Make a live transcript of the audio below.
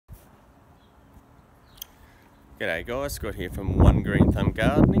G'day guys, Scott here from One Green Thumb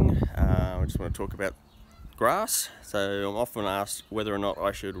Gardening. I just want to talk about grass. So I'm often asked whether or not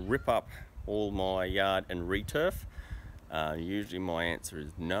I should rip up all my yard and returf. Usually my answer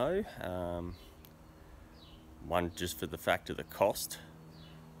is no. One, just for the fact of the cost,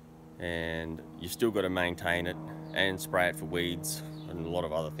 and you still got to maintain it and spray it for weeds and a lot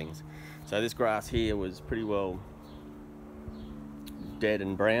of other things. So this grass here was pretty well dead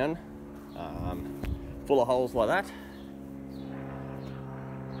and brown. Full of holes like that.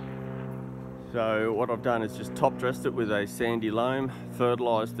 So what I've done is just top dressed it with a sandy loam,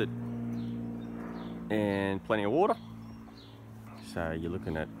 fertilised it, and plenty of water. So you're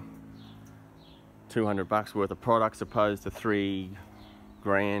looking at $200 worth of products opposed to $3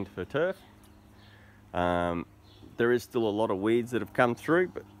 grand for turf. There is still a lot of weeds that have come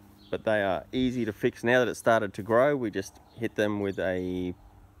through, but they are easy to fix now that it's started to grow. We just hit them with a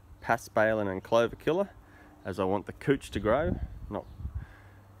paspalum and clover killer, as I want the cooch to grow,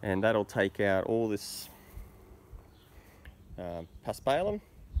 and that'll take out all this paspalum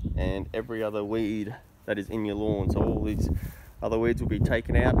and every other weed that is in your lawn. So all these other weeds will be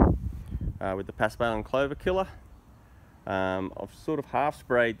taken out with the paspalum clover killer. I've sort of half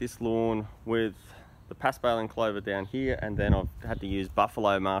sprayed this lawn with the paspalum clover down here, and then I've had to use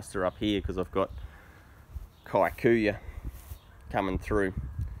Buffalo Master up here because I've got kikuyu coming through.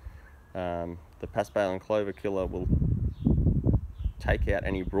 The paspalum clover killer will take out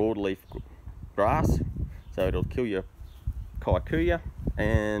any broadleaf grass, so it'll kill your kikuyu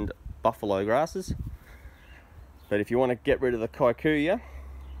and buffalo grasses. But if you want to get rid of the kikuyu,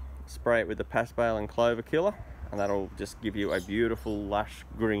 spray it with the paspalum clover killer, and that'll just give you a beautiful lush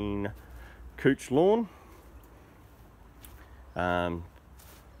green cooch lawn.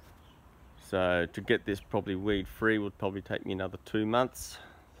 So to get this probably weed free would probably take me another 2 months,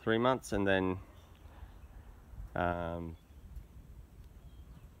 3 months, and then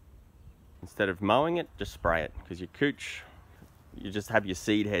instead of mowing it, just spray it, because your cooch, you just have your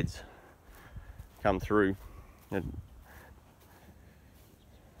seed heads come through. But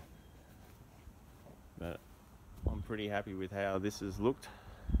I'm pretty happy with how this has looked,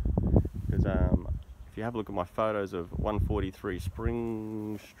 because if you have a look at my photos of 143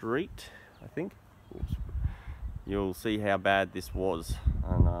 Spring Street, I think, you'll see how bad this was,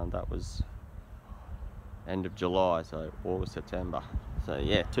 and that was end of July, so August, September. So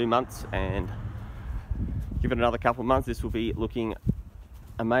yeah, 2 months, and give it another couple of months, this will be looking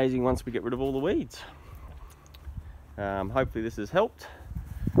amazing once we get rid of all the weeds. Hopefully this has helped.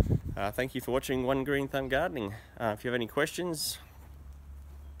 Thank you for watching One Green Thumb Gardening. If you have any questions,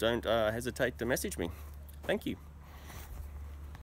 don't hesitate to message me. Thank you.